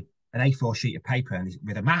A4 sheet of paper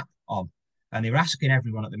with a map on, and they were asking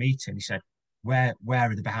everyone at the meeting. They said, "Where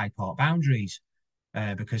are the Hyde Park boundaries?"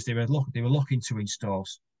 Because they were looking to install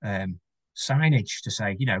signage to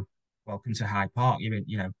say, welcome to Hyde Park.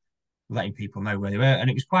 Letting people know where they were, and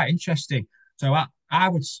it was quite interesting. So I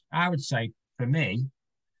would say for me,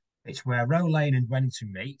 it's where Row Lane and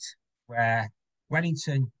Wellington meet, where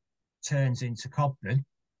Wellington turns into Cobden,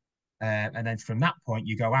 and then from that point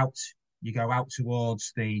you go out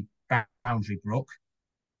towards the Boundary Brook.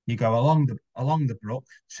 You go along the brook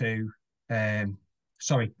to the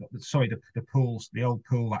pools, the old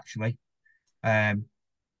pool actually, um,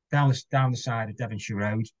 down the side of Devonshire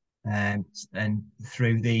Road, and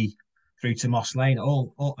through to Moss Lane,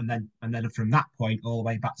 and then from that point all the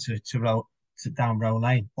way back to down Row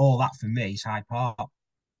Lane. All that for me is Hyde Park.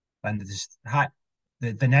 And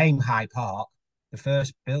the name Hyde Park, the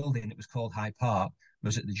first building that was called Hyde Park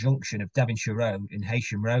was at the junction of Devonshire Road and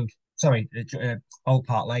Heysham Road. Sorry, Old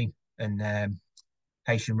Park Lane and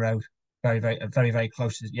Heysham Road. Very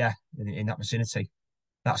close to, yeah, in that vicinity.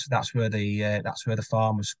 That's where the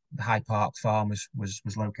Hyde Park farm was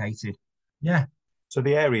located. Yeah. So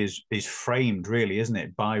the area is framed, really, isn't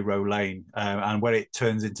it, by Row Lane, and where it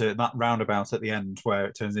turns into that roundabout at the end, where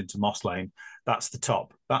it turns into Moss Lane. That's the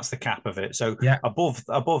top. That's the cap of it. So Yeah. above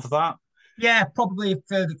that, Yeah, probably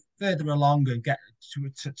further along and get to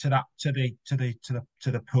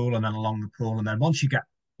the pool and then along the pool, and then once you get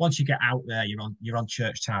out there, you're on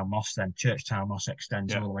Churchtown Moss. Then Churchtown Moss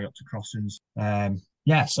extends yeah. all the way up to Crossens.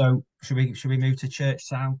 Yeah. So should we move to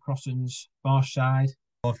Churchtown, Crossens, Marshside,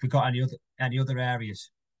 or have we got any other areas?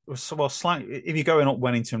 So, well, slightly, if you're going up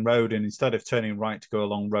Wellington Road and instead of turning right to go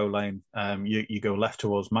along Row Lane, you go left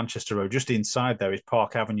towards Manchester Road. Just inside there is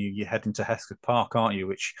Park Avenue. You're heading to Hesketh Park, aren't you?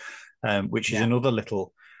 Which is Yeah, another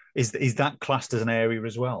little. Is that classed as an area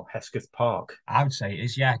as well? Hesketh Park. I would say it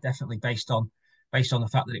is. Yeah, definitely based on the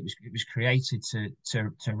fact that it was created to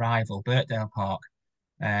rival Birkdale Park.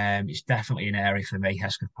 It's definitely an area for me,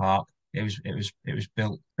 Hesketh Park. It was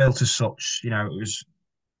built as such. It was,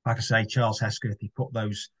 like I say, Charles Hesketh. He put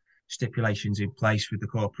those stipulations in place with the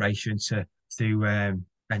corporation to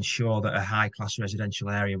ensure that a high class residential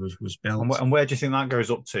area was built. And where do you think that goes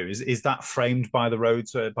up to? Is that framed by the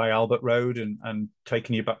roads by Albert Road and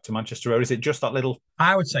taking you back to Manchester Road? Is it just that little?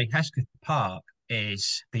 I would say Hesketh Park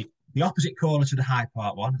is the opposite corner to the High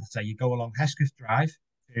Park one. I'd say you go along Hesketh Drive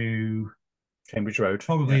to Cambridge Road.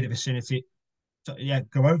 probably the vicinity. So, yeah,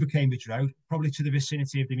 go over Cambridge Road, probably to the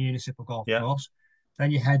vicinity of the municipal golf course. Then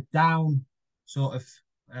you head down sort of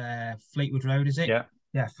Fleetwood Road, is it? Yeah.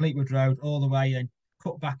 Yeah, Fleetwood Road all the way, and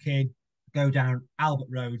cut back in, go down Albert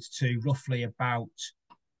Road to roughly about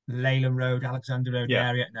Leyland Road, Alexander Road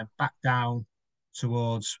area, and then back down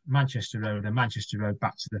towards Manchester Road, and Manchester Road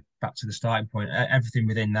back to the starting point. Everything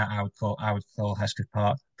within that I would call Hesketh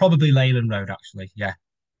Park. Probably Leyland Road, actually. Yeah.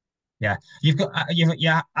 Yeah, you've got I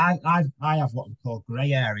have what we call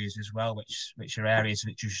grey areas as well, which are areas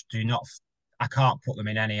that just do not. I can't put them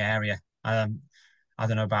in any area. I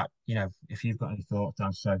don't know about if you've got any thoughts,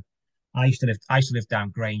 Dan. So I used to live down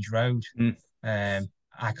Grange Road.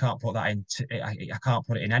 I can't put that I can't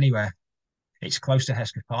put it in anywhere. It's close to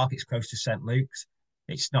Hesketh Park. It's close to St Luke's.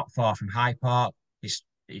 It's not far from High Park. It's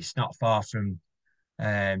not far from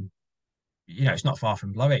it's not far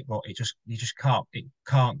from Blowick, but you just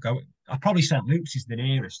can't go. Probably St Luke's is the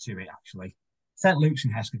nearest to it, actually. St Luke's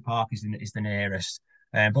and Hesketh Park is the nearest.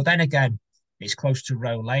 But then again, it's close to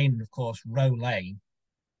Row Lane, and of course, Row Lane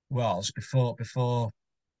was before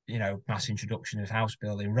mass introduction of house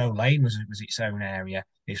building. Row Lane was its own area.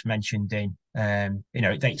 It's mentioned in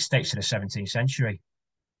it dates to the 17th century.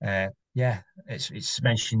 It's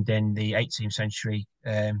mentioned in the 18th century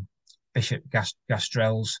Bishop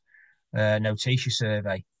Gastrell's Notitia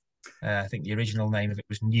survey. I think the original name of it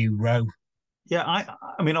was New Row. Yeah,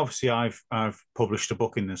 I mean, obviously, I've published a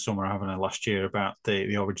book in the summer, haven't I, last year about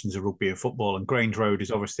the origins of rugby and football, and Grange Road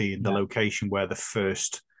is obviously in the location where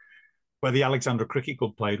the Alexandra Cricket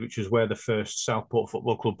Club played, which is where the first Southport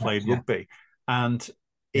Football Club played rugby, and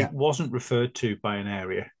it wasn't referred to by an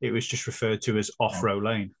area; it was just referred to as Off Row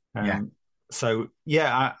Lane. So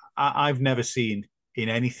I've never seen in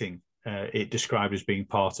anything it described as being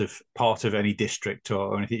part of any district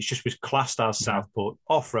or anything. It's just was classed as Southport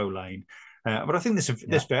Off Row Lane. But I think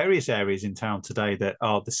there's various areas in town today that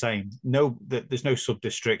are the same. There's no sub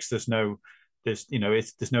districts. There's no airs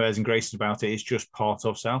and graces about it. It's just part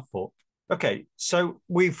of Southport. Okay, so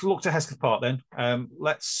we've looked at Hesketh Park. Then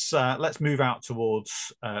let's move out towards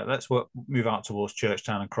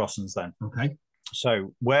Churchtown and Crosslands. Then okay.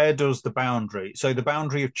 So where does the boundary? So the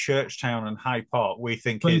boundary of Churchtown and High Park, we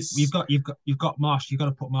think is you've got Marsh. You've got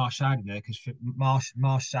to put Marsh Side in there because Marsh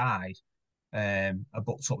Side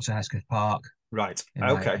butts up to Hesketh Park. Right.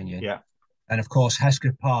 Okay. Yeah. And of course,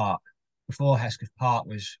 Hesketh Park, before Hesketh Park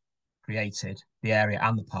was created, the area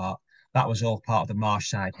and the park, that was all part of the Marsh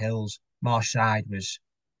Side Hills. The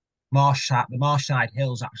Marsh Side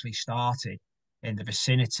Hills actually started in the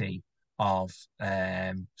vicinity of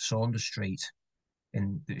Saunders Street,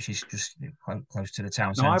 which is just close to the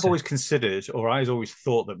town centre. I've always considered, or I've always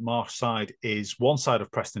thought that Marsh Side is one side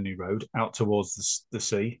of Preston New Road out towards the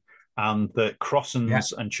sea, and that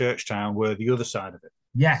Crosslands and Churchtown were the other side of it.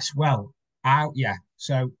 Yes, well,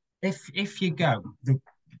 So if you go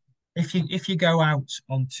out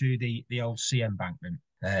onto the old sea embankment,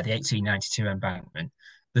 the 1892 embankment,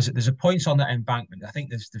 there's a point on that embankment. I think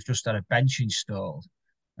they've just had a bench installed,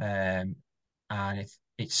 and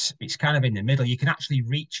it's kind of in the middle. You can actually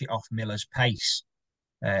reach it off Miller's Pace.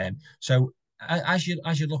 So as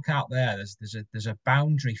you look out there, there's a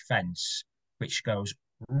boundary fence which goes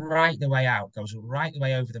right the way out, goes right the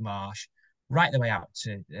way over the marsh, right the way out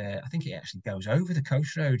to I think it actually goes over the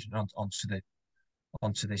coast road and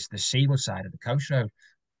onto the seaward side of the coast road.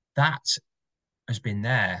 That has been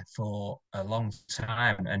there for a long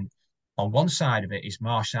time, and on one side of it is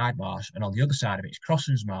Marsh Side Marsh, and on the other side of it is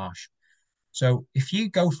Crosslands Marsh. So if you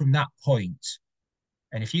go from that point,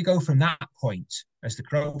 as the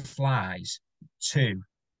crow flies to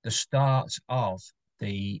the start of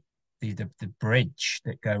the bridge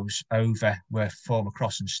that goes over where former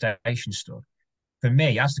Crosslands station stood, for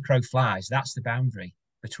me, as the crow flies, that's the boundary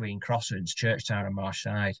between Crosslands, Churchtown, and Marsh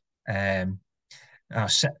Side.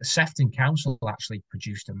 Sefton Council actually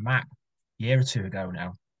produced a map a year or two ago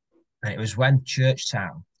now, and it was when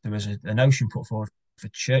Churchtown, there was a notion put forward for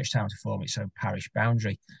Churchtown to form its own parish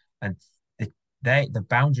boundary, and the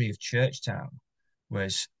boundary of Churchtown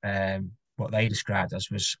was what they described as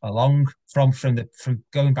was along from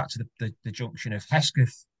going back to the junction of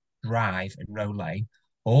Hesketh Drive and Row Lane,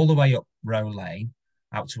 all the way up Row Lane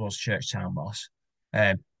out towards Churchtown Moss,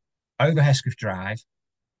 over Hesketh Drive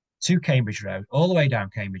to Cambridge Road, all the way down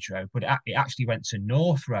Cambridge Road, but it actually went to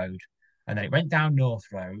North Road, and then it went down North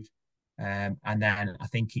Road, and then I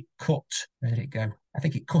think it cut. Where did it go? I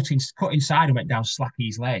think it cut inside and went down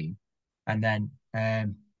Slackies Lane, and then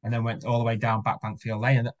went all the way down Backbankfield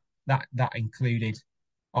Lane, and that included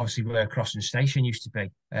obviously where Crossing Station used to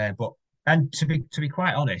be. But and to be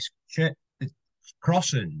quite honest, the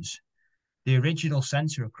Crossings, the original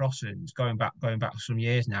centre of Crossings, going back some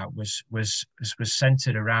years now, was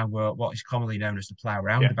centred around what is commonly known as the Plough Yeah.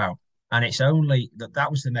 Roundabout, and it's only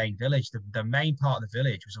that was the main village. The main part of the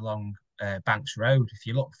village was along Banks Road. If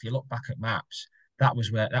you look back at maps, that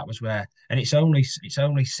was where, and it's only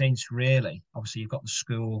since really, obviously you've got the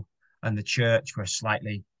school and the church were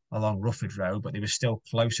slightly along Rufford Road, but they were still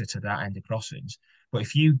closer to that end of Crossings. But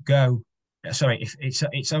if you go sorry, if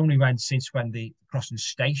it's only when the Crossing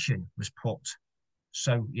Station was put,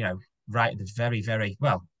 so right at the very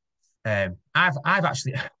well. I've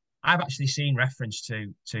actually I've actually seen reference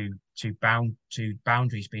to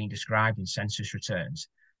boundaries being described in census returns,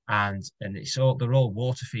 and they're all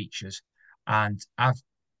water features, and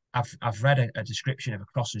I've read a description of a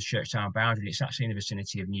Crossing Churchtown boundary. It's actually in the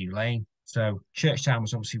vicinity of New Lane. So Churchtown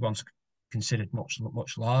was obviously once considered much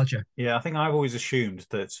larger. Yeah, I think I've always assumed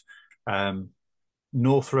that um,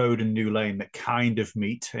 North Road and New Lane that kind of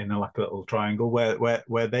meet in like a little triangle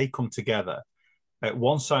where they come together. At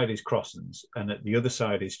one side is Crossings, and at the other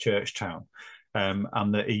side is Churchtown,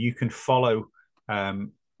 and that you can follow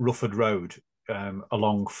Rufford Road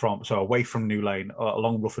away from New Lane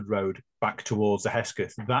along Rufford Road back towards the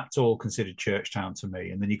Hesketh. That's all considered Churchtown to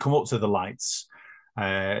me. And then you come up to the lights,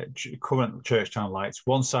 current Churchtown lights.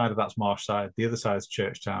 One side of that's Marshside, the other side is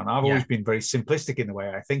Churchtown. I've always been very simplistic in the way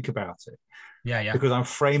I think about it. Yeah. Because I'm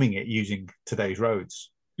framing it using today's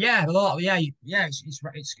roads. Yeah, a lot. Yeah.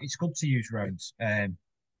 It's good to use roads.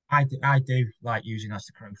 I do like using as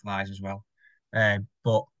the crow flies as well.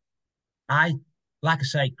 But I like I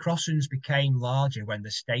say, crossings became larger when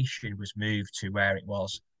the station was moved to where it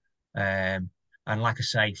was. And like I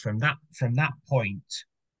say, from that point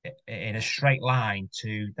in a straight line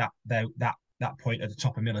to that point at the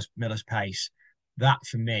top of Miller's Pace, that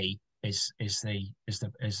for me is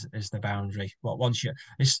the boundary. What once you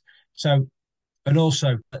it's so and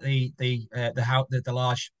also the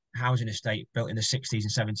large housing estate built in the 60s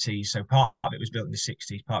and 70s. So part of it was built in the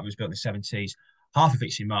 60s, part of it was built in the 70s. Half of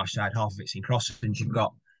it's in Marshside, half of it's in Crossings. You've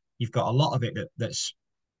got a lot of it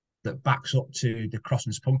that backs up to the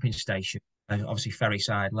Crossings pumping station. And obviously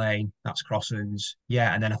Ferryside Lane, that's Crossings.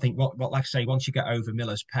 Yeah, and then I think what like I say, once you get over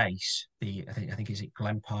Miller's Pace, I think is it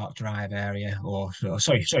Glen Park Drive area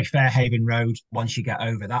sorry, Fairhaven Road. Once you get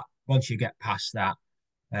over that, once you get past that,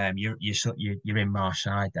 you're in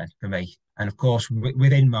Marshside then for me. And of course,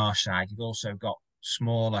 within Marshside, you've also got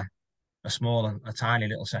a tiny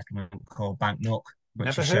little settlement called Banknook, which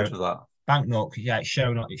Never is heard shown. of that. Banknook, yeah, it's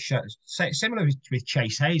shown. It's similar with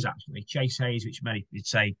Chase Hayes actually. Chase Hayes, which many would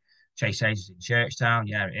say Chase Hayes is in Churchtown.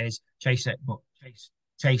 Yeah, it is. Chase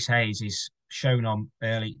Hayes is shown on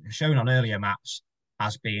earlier maps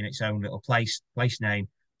as being its own little place name.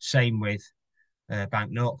 Same with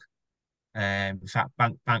Banknook. In fact,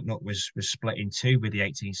 Banknook was split in two with the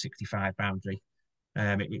 1865 boundary,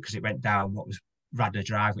 because it went down what was Radnor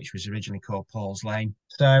Drive, which was originally called Paul's Lane.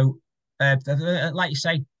 So, like you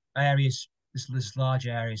say, there's large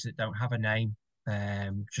areas that don't have a name,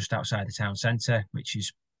 just outside the town centre, which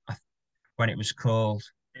is when it was called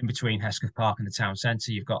in between Hesketh Park and the town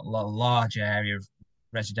centre. You've got a large area of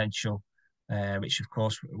residential, which of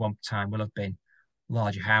course at one time will have been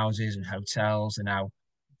larger houses and hotels, and now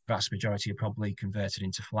vast majority are probably converted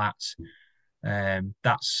into flats. I've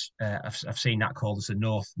seen that called as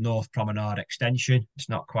the North Promenade Extension. It's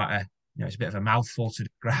not quite it's a bit of a mouthful to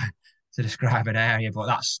describe an area, but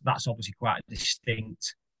that's obviously quite a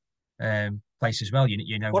distinct place as well.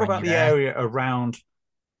 What When about you're the there. area around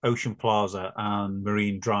Ocean Plaza and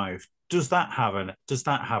Marine Drive? Does that have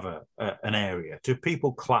an area? Do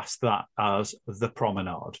people class that as the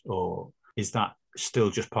promenade, or is that still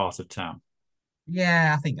just part of town?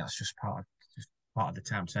 Yeah, I think that's just part of the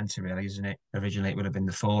town centre, really, isn't it? Originally, it would have been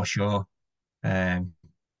the foreshore,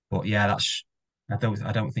 but yeah, I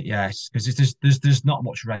don't think because there's not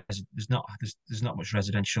much there's not much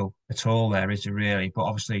residential at all there, is there really? But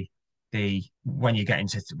obviously, when you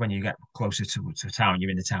get closer to town,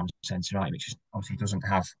 you're in the town centre, right? Which obviously doesn't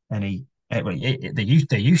have any. There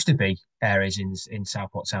used to be areas in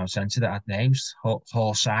Southport town centre that had names,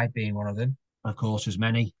 Horside being one of them. Of course, there's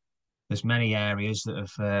many areas that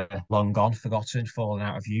have long gone, forgotten, fallen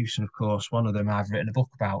out of use. And of course, one of them I've written a book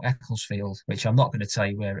about, Ecclesfield, which I'm not going to tell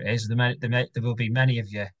you where it is. There will be many of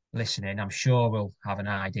you listening, I'm sure, will have an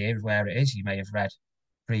idea of where it is. You may have read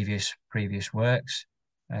previous works.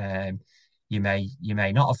 You may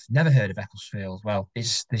not have never heard of Ecclesfield. Well,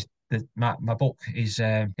 it's this. My book is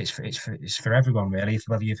it's for everyone really,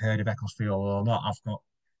 whether you've heard of Ecclesfield or not.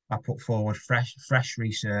 I put forward fresh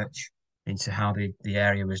research into how the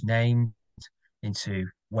area was named, into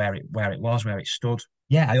where it was, where it stood.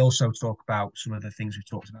 Yeah, I also talk about some of the things we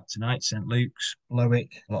talked about tonight: St Luke's, Blowick,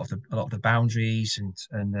 a lot of the boundaries,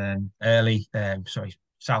 and early, sorry,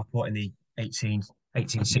 Southport in the 1860s,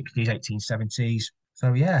 1870s.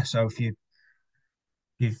 So yeah, so if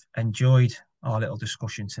you've enjoyed our little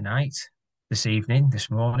discussion tonight, this evening, this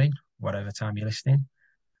morning, whatever time you're listening,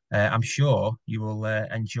 I'm sure you will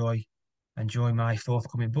enjoy my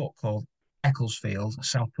forthcoming book called Ecclesfield,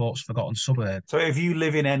 Southport's Forgotten Suburb. So if you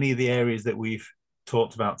live in any of the areas that we've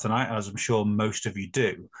talked about tonight, as I'm sure most of you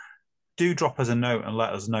do drop us a note and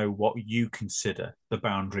let us know what you consider the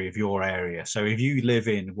boundary of your area. So if you live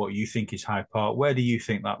in what you think is Hyde Park, where do you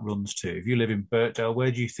think that runs to? If you live in Birkdale,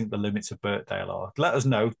 where do you think the limits of Birkdale are? Let us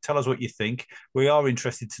know. Tell us what you think. We are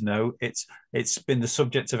interested to know. It's been the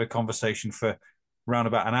subject of a conversation for around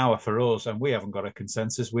about an hour for us, and we haven't got a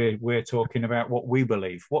consensus. We're talking about what we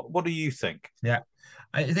believe. What do you think? Yeah,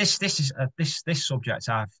 this subject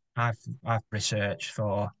I've researched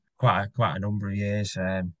for quite a number of years.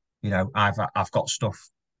 I've got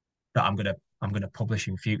stuff that I'm gonna publish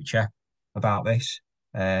in future about this.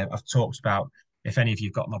 I've talked about, if any of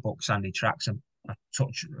you've got my book Sandy Tracks, I've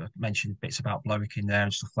mentioned bits about Blowick in there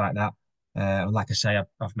and stuff like that. And like I say,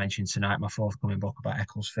 I've mentioned tonight my forthcoming book about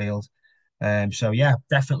Ecclesfield. So yeah,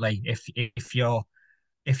 definitely if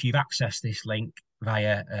you've accessed this link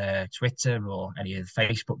via Twitter or any of the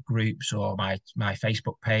Facebook groups or my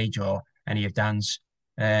Facebook page or any of Dan's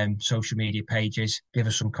social media pages, give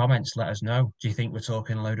us some comments. Let us know. Do you think we're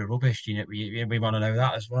talking a load of rubbish? Do you know, we want to know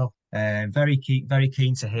that as well. Very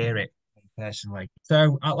keen to hear it personally.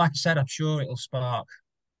 So, like I said, I'm sure it'll spark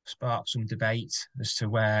some debate as to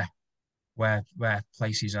where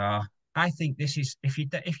places are. I think this is, if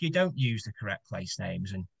you don't use the correct place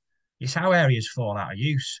names, and it's how areas fall out of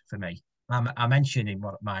use for me. I mentioned in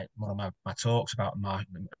one of my talks about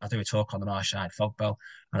I do a talk on the Marshside Fog Bell,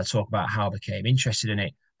 and I talk about how I became interested in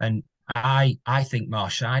it. And I think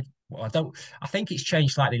Marshside. Well, I think it's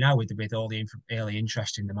changed slightly now with all the early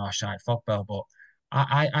interest in the Marshside Fog Bell. But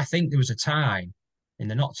I think there was a time in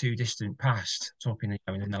the not too distant past, talking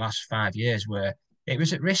in the last 5 years, where it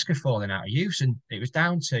was at risk of falling out of use, and it was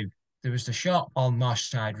down to there was the shop on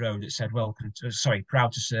Marshside Road that said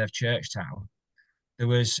proud to serve Churchtown. There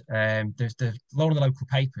was the lot of the local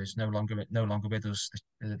papers no longer with us.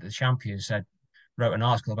 The Champion wrote an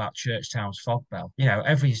article about Churchtown's fog bell. You know,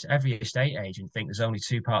 every estate agent think there's only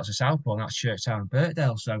two parts of Southport, and that's Churchtown and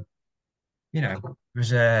Birkdale. So, you know, it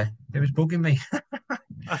was bugging me.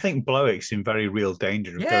 I think Blowick's in very real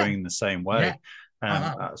danger of going in the same way.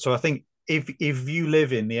 So I think if you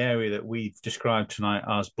live in the area that we've described tonight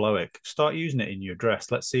as Blowick, start using it in your address.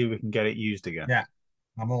 Let's see if we can get it used again. Yeah,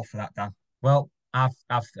 I'm all for that, Dan. Well, I've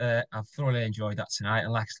thoroughly enjoyed that tonight,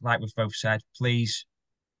 and like we've both said, please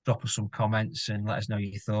drop us some comments and let us know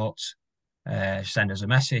your thoughts. Send us a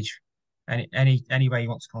message. Any way you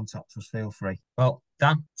want to contact us, feel free. Well,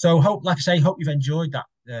 Dan, so hope you've enjoyed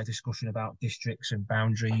that discussion about districts and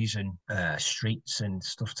boundaries and streets and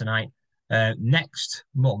stuff tonight. Next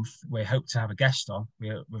month, we hope to have a guest on.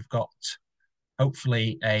 We've got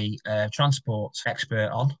hopefully a transport expert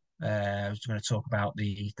on. Who's going to talk about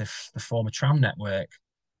the former tram network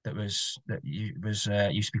that used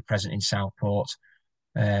to be present in Southport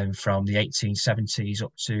from the 1870s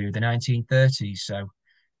up to the 1930s. So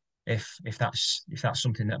if that's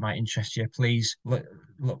something that might interest you, please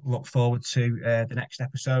look forward to the next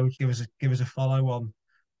episode. Give us a follow on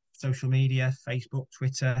social media, Facebook,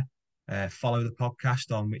 Twitter. Follow the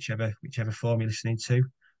podcast on whichever form you're listening to.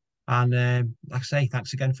 And like I say,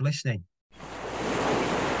 thanks again for listening.